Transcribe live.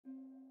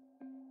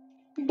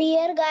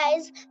Dear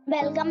guys,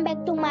 welcome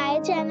back to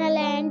my channel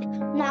and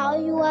now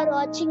you are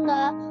watching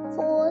a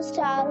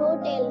 4-star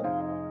hotel.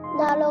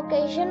 The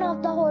location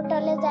of the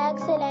hotel is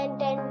excellent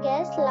and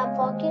guests love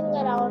walking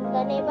around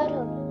the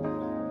neighborhood.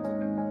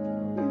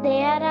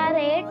 There are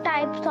 8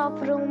 types of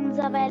rooms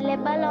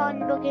available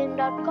on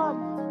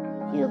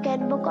booking.com. You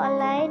can book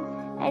online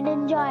and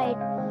enjoy it.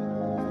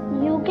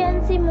 You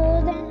can see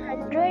more than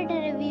 100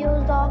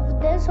 reviews of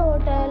this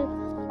hotel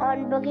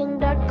on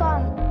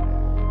booking.com.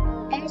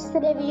 Its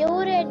review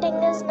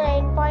rating is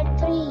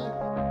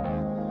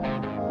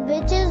 9.3,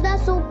 which is the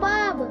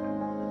superb.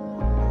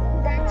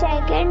 The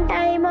check-in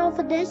time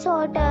of this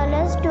hotel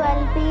is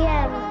 12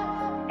 p.m.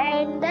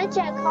 and the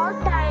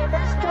check-out time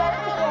is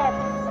 12 p.m.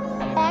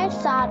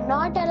 Pets are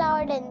not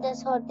allowed in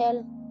this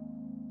hotel.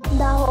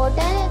 The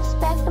hotel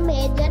accepts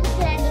major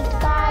credit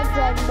cards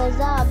and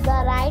reserves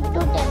the right to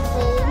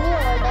temporarily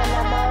hold an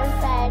amount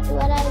prior to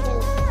arrival.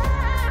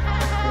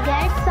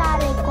 Guests are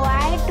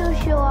required to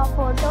show a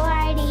photo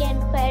ID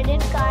and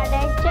credit card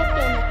at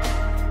check-in.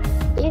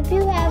 If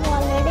you have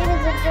already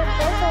visited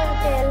this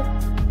hotel,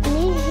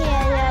 please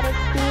share your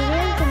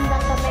experience in the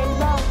comment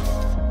box.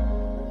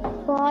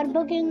 For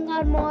booking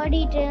or more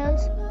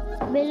details,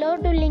 below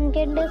to link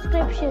in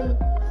description.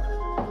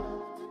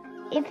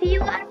 If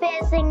you are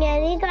facing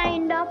any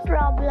kind of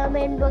problem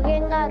in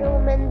booking a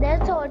room in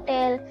this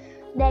hotel,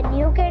 then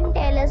you can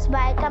tell us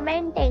by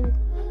commenting.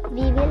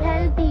 We will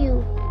help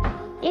you.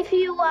 If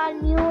you are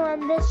new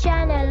on this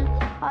channel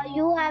or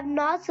you have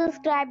not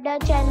subscribed our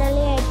channel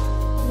yet,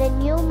 then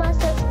you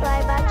must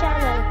subscribe our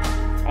channel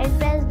and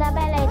press the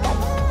bell icon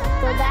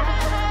so that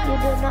you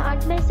do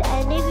not miss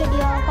any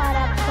video of our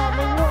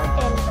upcoming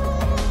hotel.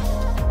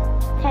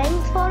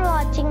 Thanks for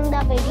watching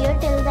the video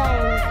till the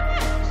end.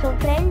 So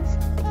friends,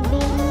 we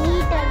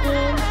meet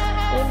again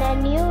in a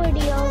new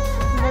video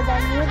with a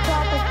new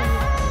property.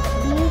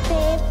 Be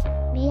safe,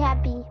 be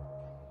happy.